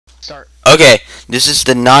Start. Okay, this is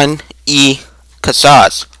the non-E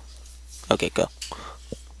Casas. Okay, go.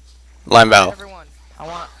 Line battle. Everyone, I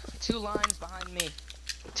want 2 lines behind me.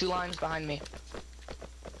 2 lines behind me.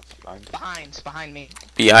 Behind me.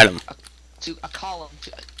 Behind him. A column.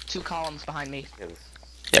 Two columns behind me.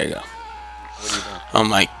 There you go. What are you doing? Oh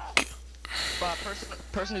my.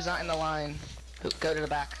 Person who's not in the line, go to the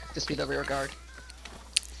back. Just be the rear guard.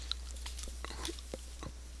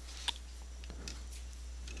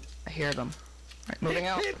 I hear them. Right, moving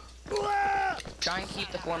out. Try and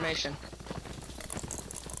keep the formation.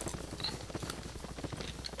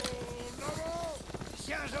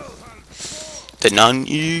 The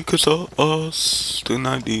non-E Casas. The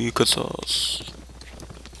non-E Casas.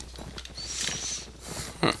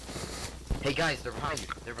 Hey guys, they're behind you.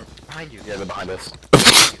 They're behind you. Yeah, they're behind us.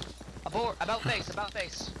 About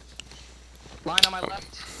face. Line on my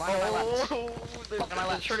left. Line on my left.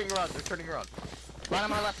 They're turning around. They're turning around. Line on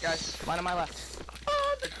my left, guys. Line on my left.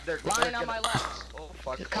 Line on my left. Oh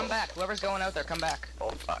fuck. Come back. Whoever's going out there, come back. Oh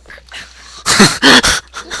fuck.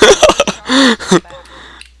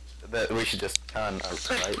 We should just turn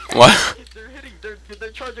right. What? They're hitting.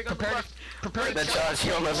 They're charging on the Prepare left. to They're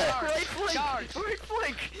charging on the left. Right flank. Charge. Right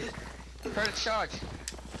flank. Prepare to charge.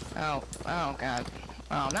 Oh god.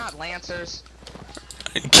 Oh, not Lancers.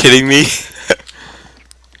 Are you kidding me?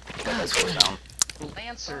 Let's go down.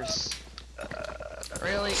 Lancers.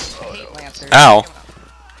 Really? I hate Lancers. Ow.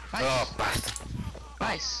 Nice. Oh, bastard.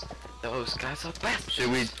 Nice. Those guys are bad.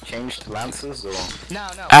 Should we change to Lancers or? No.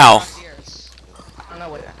 Ow. Frontiers. I don't know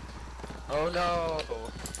what. Oh no.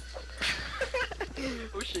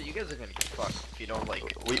 Oh shit, you guys are gonna get fucked if you don't like.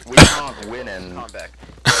 We can't win in combat.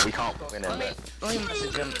 We can't win in that. Let me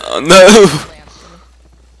message him. Oh no.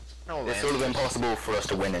 No, it's sort of impossible for us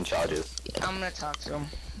to win in charges. I'm gonna talk to him.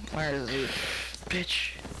 Where is he?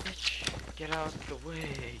 Bitch, get out the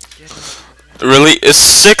way. Get out. Really? Is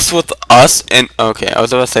 6 with us? And okay, I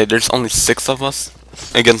was about to say there's only 6 of us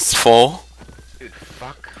against 4. Dude,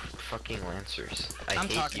 fucking Lancers. I'm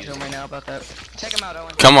talking to him right now about that. Take him out,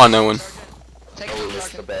 Owen. Come on, Owen. Take him out, the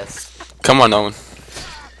Sergeant. best. Come on, Owen.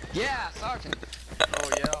 Yeah, Sergeant. Oh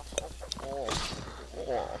yeah.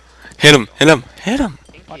 Oh. Hit him.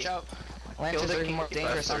 Watch out. Lancers are more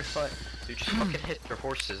dangerous on foot. Dude, just fucking hit their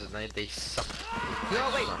horses and they suck. No,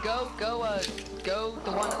 wait, go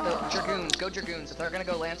the Dragoons. Go Dragoons. If they're gonna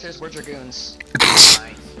go Lancers, we're Dragoons. Nice.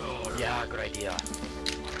 Oh yeah, good idea.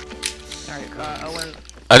 Alright, Owen.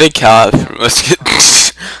 I think Cal. Let's get.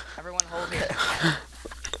 Everyone hold here.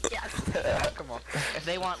 Yes. Come on. If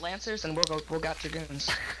they want Lancers, then we'll got Dragoons.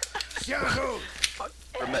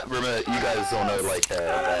 Remember, you guys all know like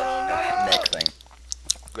that neck thing.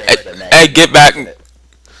 Hey, get back.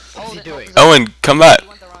 What's he doing? Owen, come back. You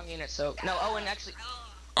went the wrong unit, so no, Owen actually.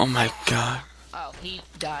 Oh my god. Oh, he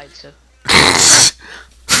died. So.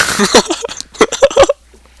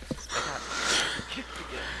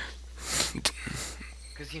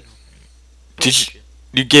 Cause you know. Did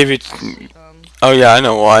you gave it? Um. Oh yeah, I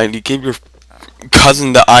know why. You gave your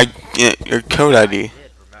cousin the your code ID.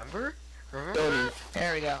 Remember?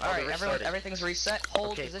 There we go. Alright, restarted. everything's reset.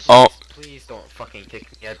 Hold Okay. position. Oh. Please don't fucking kick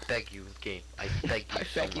me. I beg you, game. I beg you I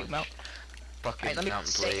so beg you, much. Mel. Fucking Alright, let me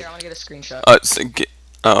Mountain stay Blade. here. I wanna get a screenshot.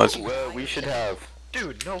 It's Well, we should have.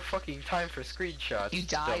 Dude, no fucking time for screenshots. You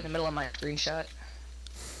die in the middle of my screenshot.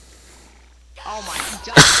 Oh my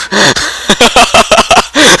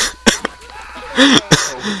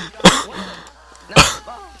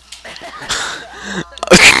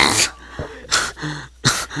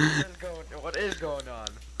What is going on?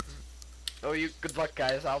 Oh, good luck,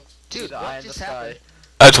 guys. I'll do Dude, the what eye in the just sky. happened?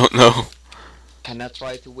 I don't know. Can I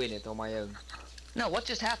try to win it on my own? No, what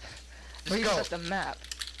just happened? Just Reset go. the map.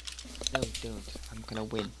 No, don't. I'm gonna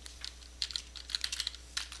win.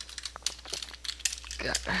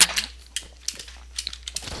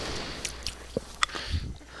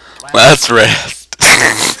 Let's rest. Oh,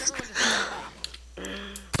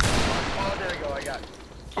 there we go. I got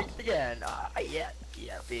kicked again. Yeah,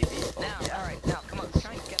 baby. Now, alright, now, come on,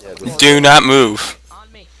 try and get Yeah, the Do not move.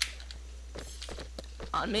 on me.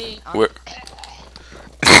 On me. On Where?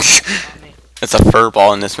 on me. It's a fur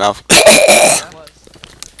ball in this mouth. That was.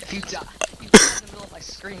 If you die in the middle of my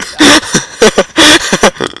screenshot.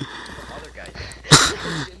 Other guy.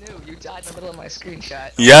 You knew, you died in the middle of my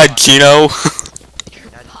screenshot. Yeah, Gino.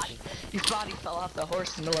 Your body fell off the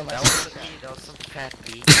horse in the middle of my That was screenshot. that was some fat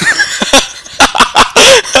beat.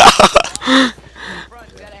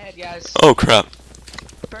 Front, get ahead, guys. Oh crap.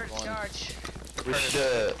 Prepare to charge. We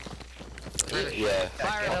should. Yeah.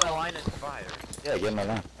 Fire Get Will. my line and fire. Yeah, get my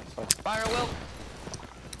line. Fire Will.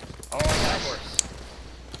 Oh, I got a horse.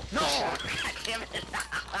 No! Damn it.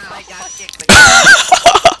 kick the guy.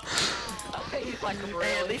 He's like,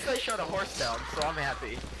 Hey, at least I shot a horse down, so I'm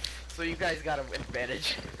happy. So you guys got an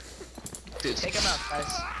advantage. dude, take him out,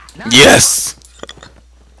 guys. Yes!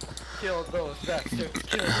 Kill those bastards.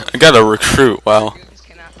 Kill those. I got a recruit, wow. Dragoons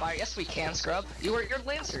cannot fire. Yes, we can, scrub. You're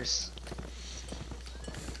lancers.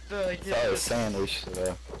 Yeah. I was saying we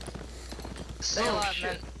should, Stay Oh, alive, shit.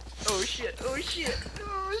 man. Oh shit, oh shit,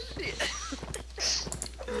 oh shit.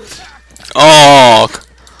 Oh!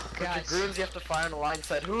 Guys, Dragoons, you have to fire on a line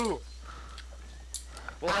set. Who?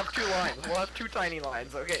 We'll have 2 lines. We'll have 2 tiny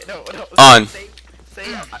lines. Okay, no. On. Say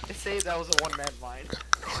that was a 1-man line.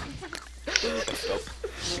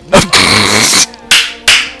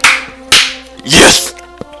 Yes!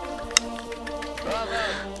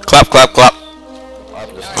 Clap, clap, clap.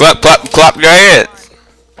 Clap, clap, clap your hands.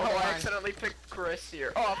 Oh, I accidentally picked Chris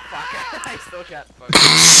here. Oh fuck! I still can't.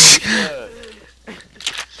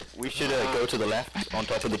 we should go to the left on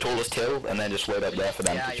top of the tallest hill and then just wait up there for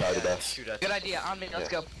them to charge at us. Shoot us. good idea. On me. Let's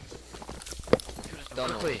go,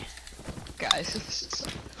 Quickly. guys.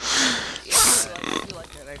 I do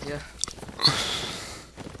like that idea.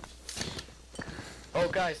 Oh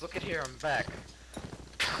guys, look at here. I'm back.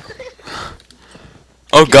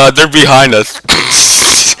 Oh god, they're behind us.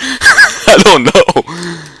 I don't know.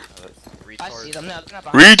 I see them. No, they're not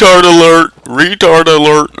behind. Retard alert! Retard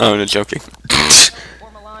alert! No, I'm just joking.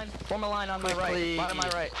 Form a line. Form a line on my Quickly. right. On my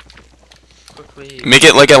right. Quickly. Make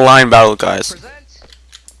it like a line battle, guys. Present.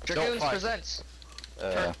 Dragoons, fight. present.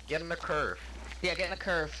 Get in the curve. Yeah, get in a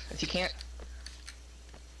curve. If you can't,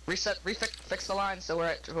 fix the line so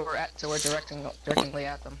we're directly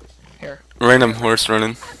at them. Here, Random horse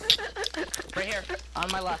running. right here, on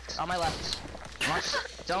my left, March,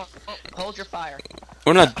 don't hold your fire.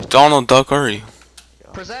 What a Donald Duck are you?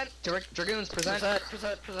 Present, dragoons, present.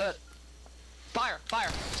 Present. Fire.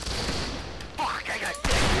 Fuck! I got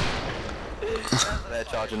They're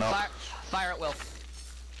charging up. Fire at will.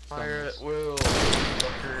 fire at will.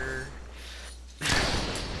 Fucker.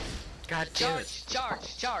 God damn it.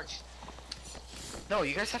 Charge. No,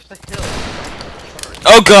 you guys have to hill.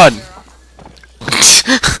 Oh god!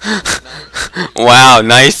 Wow,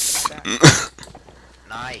 nice.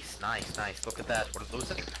 Nice. Look at that. What are those?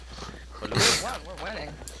 What are We those? won, we're winning.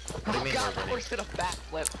 What do you Oh mean god, we're the winning? horse did a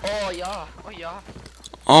backflip. Oh yeah. Oh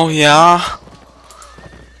yeah?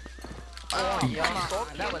 Oh, yeah. come So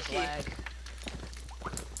on, that was kinky. lag.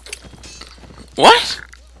 What?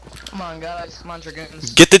 Come on, guys, come on,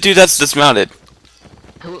 dragoons. Get the dude that's dismounted.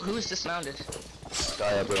 Who's dismounted?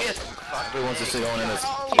 Everyone wants to sit on in this.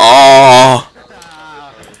 Oh.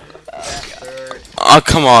 Bastard. Oh,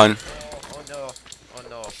 come on.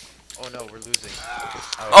 Oh no, we're losing.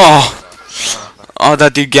 Oh. Oh,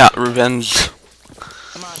 that dude got revenge.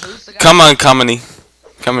 Come on, who's the guy? Come on, Company.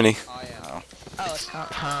 Oh, yeah. Oh, it's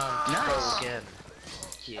nice. Again.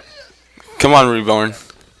 Come on, Reborn.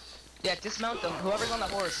 Yeah, dismount them. Whoever's on the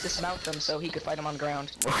horse, dismount them so he could fight him on the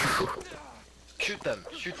ground. Shoot them.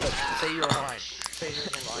 Say you're alive. Say you're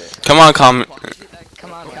alive. Come on, Come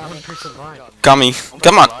on, One Tommy. person line. Kami.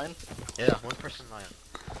 Come on. Yeah, 1 person line.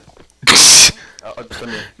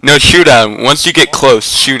 No, shoot at him. Once you get close,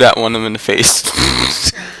 shoot at one of them in the face.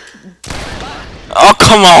 Oh,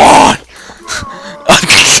 come on!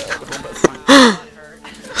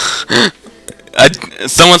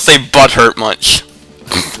 Someone say butt hurt much.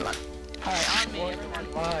 Alright, on me, everyone.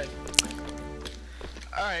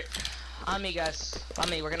 Alright, on me, guys. On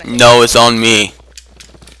me, we're gonna hit No, it's on me.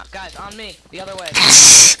 Guys, on me, the other way.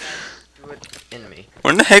 Do it in me.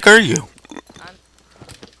 Where the heck are you?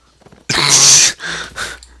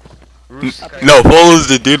 No, follows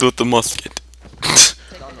the dude with the musket. Take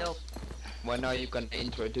the hill. When are you gonna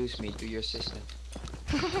introduce me to your sister?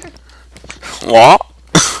 What?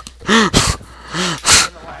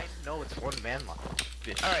 No, it's 1-man line.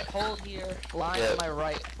 Alright, hold here. Line on my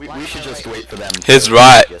right. We line should on my just right. wait for them. His to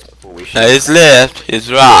right. guess before we shoot. His left,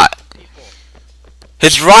 his right.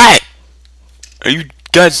 His right! Are you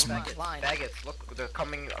guys... Line. Faggots, look, they're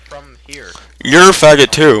coming from here. You're a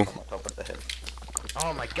faggot too. On top of the hill.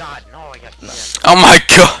 Oh my god, no, I got Oh my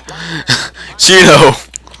god! Chino!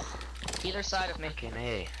 Either side of me. fucking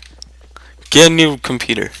A. Get a new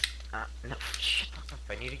computer. No, shut up.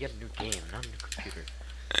 I need to get a new game, not a new computer.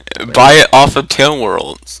 Buy it off of Tail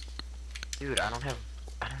Worlds. Dude, I don't have,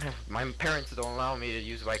 my parents don't allow me to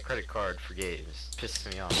use my credit card for games. Pisses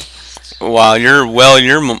me off. Wow, your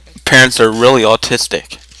parents are really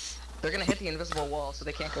autistic. They're gonna hit the invisible wall so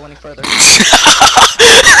they can't go any further.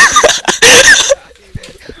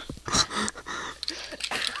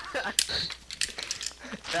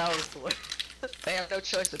 That was the way. They have no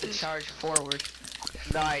choice but to charge forward.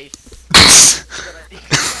 Nice.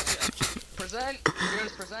 Present.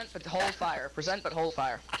 Dragoons present, but hold fire. Present, but hold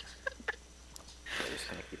fire. We're just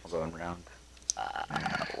gonna keep on going around.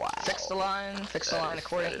 Wow. Fix the line. Fix the line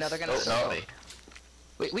according. No, they're gonna. No.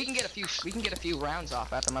 We can get a few. We can get a few rounds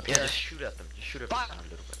off at them up Yeah, here. just shoot at them. Just shoot at Fire. them a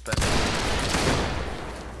little bit.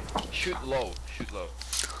 Shoot low. Shoot low.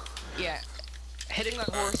 Yeah. Hitting the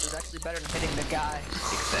horse is actually better than hitting the guy.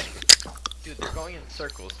 Exactly. Dude, they're going in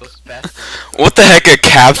circles. Those bastards. What the heck, a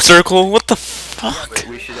cab circle? What the fuck? But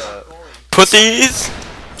we should Pussies?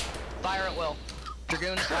 Fire at will.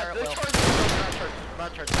 Dragoons, fire at They're will. charging.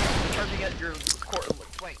 Not charging. They're charging at your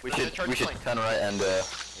flank. we should turn right and They're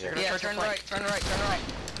gonna Yeah, charge your turn flank. right, turn right, turn right.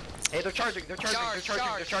 Hey, they're charging. They're charging. Charge, They're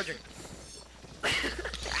charging. charge. They're charging.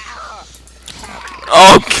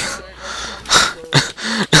 Oh,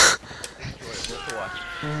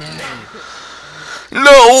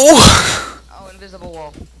 no! Oh, invisible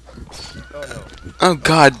wall. Oh no. Oh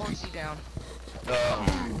god, Horsey down.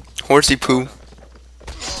 horsey poo.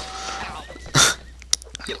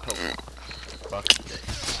 Get poked. Fuck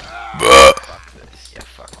this. Buh. Fuck this. Yeah,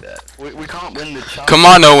 fuck that. we can't win the challenge. Come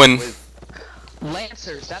on, Owen.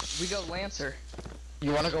 Lancers. We go Lancer.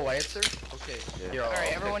 You wanna go Lancer? Okay. Yeah.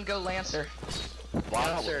 Alright, everyone go Lancer.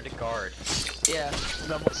 Lancer to guard. Yeah,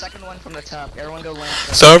 the second one from the top. Everyone go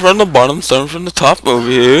Lancer. Start from the bottom, start from the top over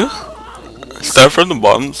here. Start from the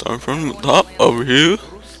bottom, start from the top over here.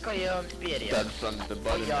 Ruskaya Imperia. Start from the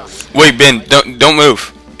bottom. Wait, Ben, don't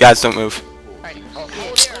move. Guys, don't move. Alright, hold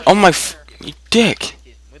there. Oh my you dick.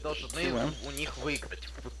 Мы должны у них выиграть.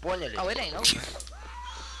 Вы поняли? Oh, it ain't over.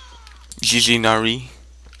 GG Nari.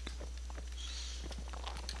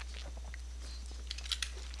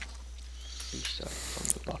 We start from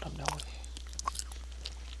the bottom now.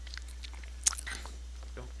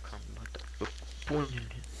 Don't come, but вы поняли.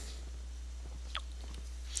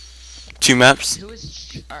 2 maps. Who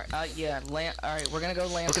is? Alright, yeah, alright, we're gonna go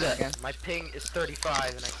Look Lancer at that. again. My ping is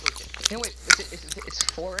 35 and I click it. Hey, wait, it's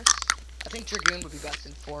Forest? I think Dragoon would be best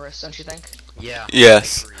in Forest, don't you think? Yeah.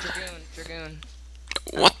 Yes. I agree. Dragoon.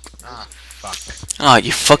 What? Ah, fuck. Ah,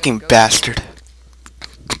 you fucking bastard.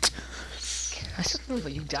 I still believe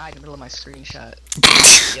that you died in the middle of my screenshot.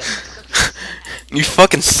 Yes. You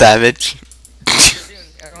fucking savage. Dragoon,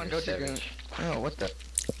 everyone go Dragoon. Oh, what the?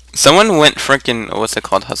 Someone went frickin' what's it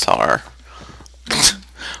called, Hussar.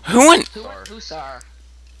 Who went? Who went Hussar?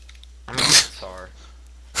 I'm gonna Tsar.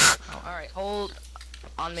 Oh, alright, hold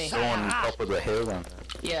on me. Go on top of the hill then.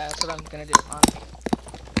 Yeah, that's what I'm gonna do. On me.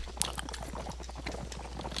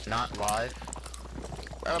 Not live.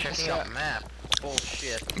 Oh, Checking Scott. out map.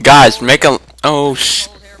 Bullshit. Guys, make a oh sh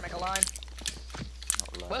Hold here, make a line.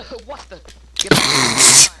 Well, what the? Get back in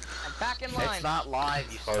line. I'm back in line. It's not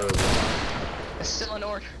live, you son. It's still in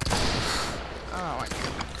order. Oh my god.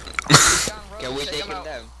 Can we take him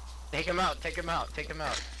down? Take him out, take him out, take him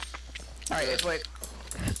out. Alright, wait.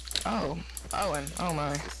 Oh, Owen. Oh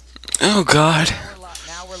my. Oh god.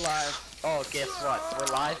 Now we're live. Oh, guess what? We're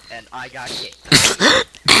live and I got kicked.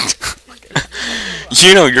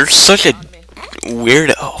 You know, you're such a On me.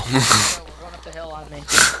 weirdo. Oh, we're going up the hill on me.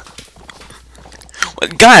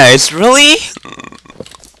 What, guys, really?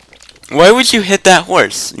 Why would you hit that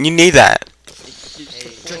horse? You need that.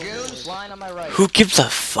 Dragoons, line on my right. Who gives a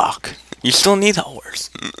fuck? You still need the horse.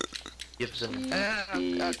 Gibson.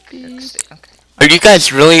 Okay. Are you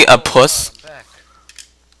guys really a puss? I'm back.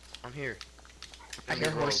 I'm here. I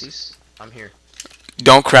hear horses. I'm here.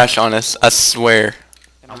 Don't crash on us, I swear.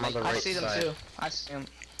 I'm on the I right see them side. too. I see them.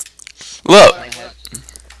 Look!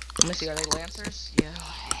 Let me see, are they Lancers? Yeah.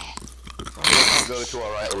 Go to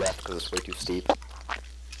our right or left because it's way too steep.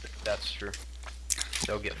 That's true.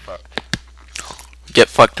 They'll get fucked. Get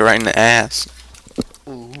fucked right in the ass.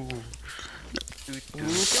 Ooh.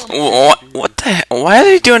 What the heck? Why are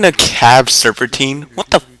they doing a cab serpentine? What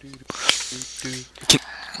the?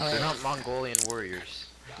 They're not Mongolian warriors.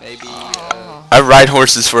 Maybe. I ride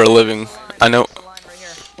horses for a living. I know. Line right here.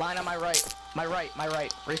 Line on my right. My right.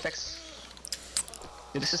 Refix.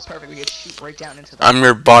 Dude, this is perfect. We get to shoot right down into the. I'm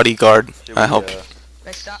your bodyguard. I help you.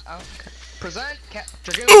 Next stop. Oh, okay. Present.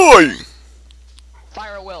 Dragoon. Oi!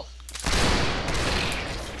 Fire at will.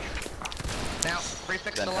 Now,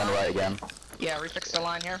 refix Then the turn line. right again. Yeah, refix the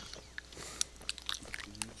line here.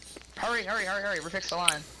 Hurry. Refix the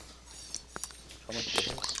line.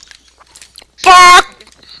 Fuck!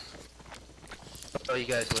 Oh, you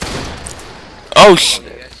guys look. Oh sh. You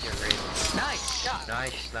guys get raped. Nice shot.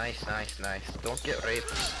 Nice. Don't get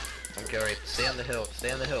raped. Don't get raped. Stay on the hill.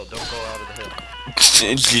 Stay on the hill. Don't go out of the hill.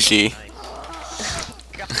 GG.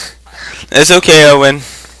 Nice. It's okay, Owen.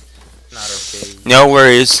 Not okay. No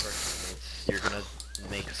worries. You're gonna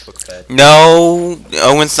make us look bad. No,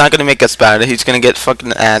 Owen's not gonna make us bad. He's gonna get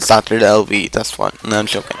fucking ass after the LV. That's what. No, I'm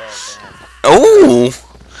joking. Oh,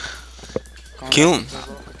 kill him.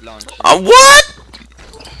 What?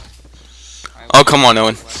 Oh, come on,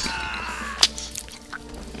 Owen.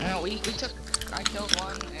 No, we took. I killed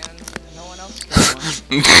one, and no one else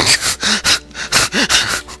killed one.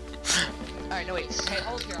 Alright, no wait. Hey,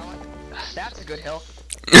 hold here, Owen. That's a good hill.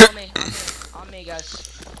 On me,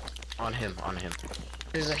 guys. On him.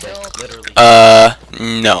 There's a hill.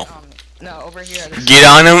 Literally. No. No, over here. Get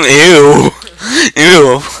on him. Ew.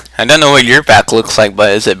 Ew. I don't know what your back looks like,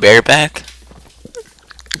 but is it bareback?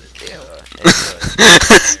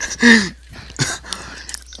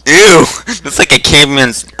 Ew. Looks like a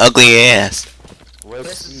caveman's ugly ass.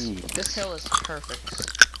 This hill is perfect.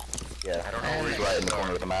 Yeah, I don't know where he's right in the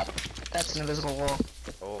corner of the map. That's an invisible wall.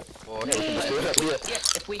 Oh, Yeah,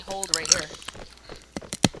 if we hold right here.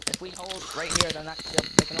 If we hold right here, then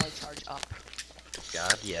they can only charge up.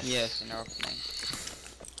 God, yes. Yes, in our plane.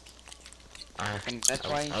 And that's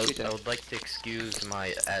why you should I would like to excuse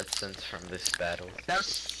my absence from this battle.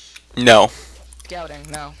 That's No. scouting.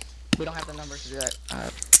 No, we don't have the numbers to do that.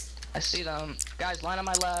 I see them. Guys, line on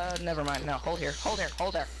my left. Never mind. No, hold here. Hold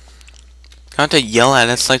there. Not to yell at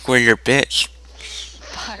us like we're your bitch.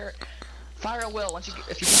 Fire a will. If you can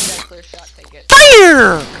get a clear shot, take it.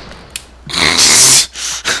 Fire!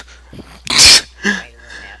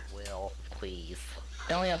 Will, please.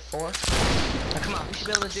 They only have 4. Now, come on, we should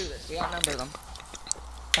be able to do this. We outnumber them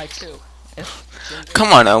by 2.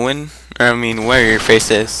 Come on, Owen. I mean, where your face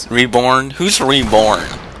is. Reborn? Who's reborn?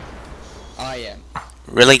 I am.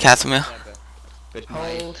 Really, Casimir? But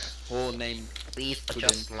my Hold. whole name. Please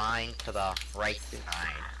adjust line to the right side.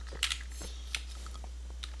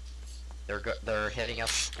 They're hitting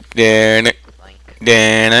us. Damn it. Like,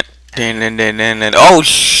 Damn it. Damn it. Oh,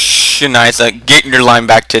 nice. Get your line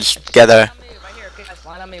back together. Line on me right here. Okay, guys,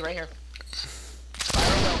 line on me right here. Fire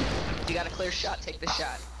a will. If you got a clear shot, take the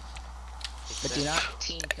shot. But do not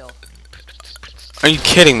team kill. Are you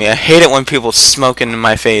kidding me? I hate it when people smoke in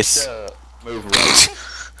my face. Move right.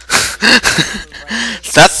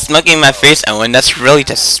 Stop smoking in my face, Owen. That's really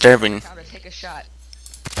disturbing. Counter, take a shot.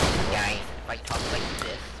 guys, if I talk like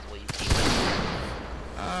this, will you see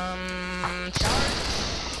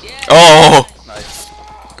Charge. Yeah. Oh! Nice.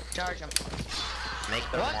 Charge him. Make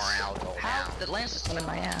their morale go How down. did Lance just went in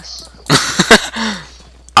my ass?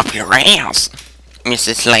 Up your ass,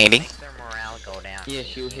 Mrs. Lady. Make their morale go down.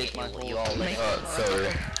 Yes, you hit my You whole all Make Sorry.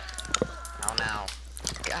 Oh no,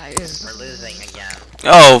 Guys. we're losing again.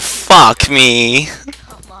 Oh, fuck me.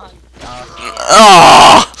 Come on.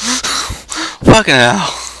 Oh! Fucking hell.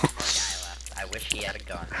 Guy left. I wish he had a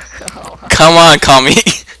gun. Come on, call me.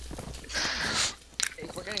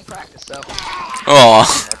 We're getting practice though. Oh.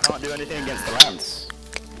 I can't do anything against the Lance.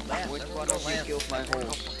 Which one of you killed my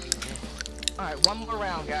horse? Alright, one more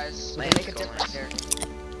round, guys. We Lance, can make a go difference here.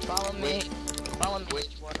 Follow me. Follow me.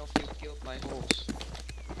 Which one of you killed my horse?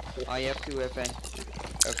 I have to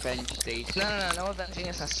avenge Daisy. No avenging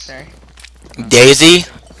is necessary. Daisy?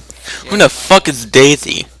 Who the fuck is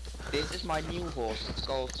Daisy? This is my new horse. It's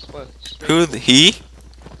called Spur. He?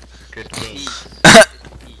 Good game.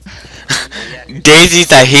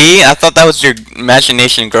 Daisy's a he? I thought that was your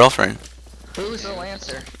imagination girlfriend. Who's the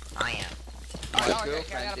Lancer? I am. My Okay, I got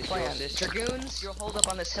girlfriend a is plan. your sister. Dragoons, you'll hold up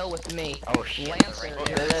on this hill with me. Oh shit. Lancer, right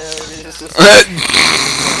you're-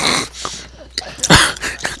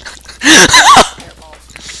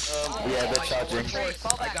 Yeah, they're charging.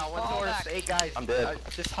 Fall back, I got one fall horse. back. Hey guys, I'm dead.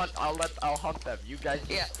 just hunt. I'll hunt them. You guys.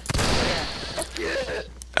 Yeah.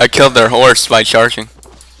 I killed their horse by charging.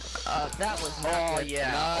 That was not Oh good.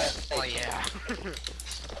 yeah. Oh yeah.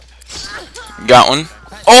 Got one.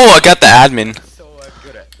 Oh, I got the admin. So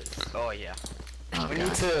good at this. Oh yeah. We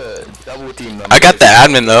need to double team them. I got the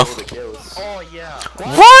admin though. All the kills. Oh yeah.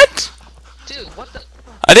 What? Dude, what the?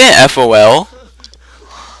 I didn't FOL.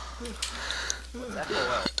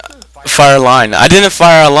 Fire a line. I didn't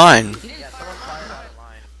fire a line. You didn't Yeah, fire someone fired a out of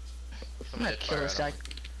line. I'm gonna kill this guy.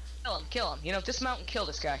 Kill him. You know, dismount and kill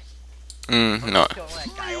this guy. No. Kill that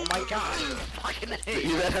guy. Oh my god. Fucking hate.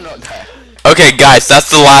 You better not die. Okay, guys, that's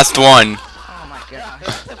the last one. Oh my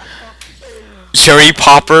gosh. Cherry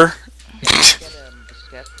popper.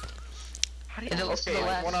 How do Is it you? list to the Okay,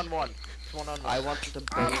 left? one on one. It's one on one. I wanted to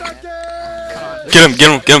bury that. Get him, get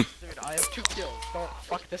him, get him. Dude, I have 2 kills. Don't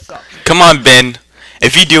fuck this up. Come on, Ben.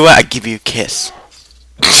 If you do it, I give you a kiss.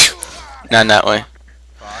 Not that way.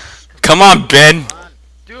 Fuck. Come on, Ben. Come on.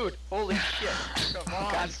 Dude, holy shit. Come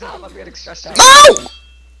on. God, stop. I'm getting stressed out. No!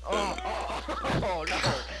 Oh no.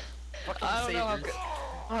 Fucking I don't know how Saber. good.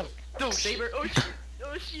 Oh, dude, Saber. Oh shit. Oh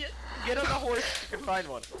Oh shit! Get on the horse. You can find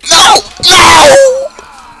one. No! No!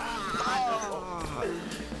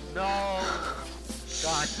 No!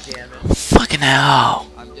 God damn it. Fucking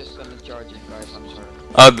hell. I'm just gonna charge it, guys. I'm sorry.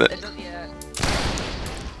 Oh, the... It does, yeah.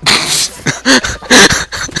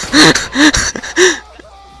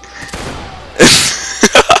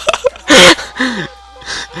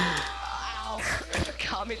 Ow!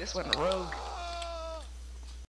 Kami just went rogue.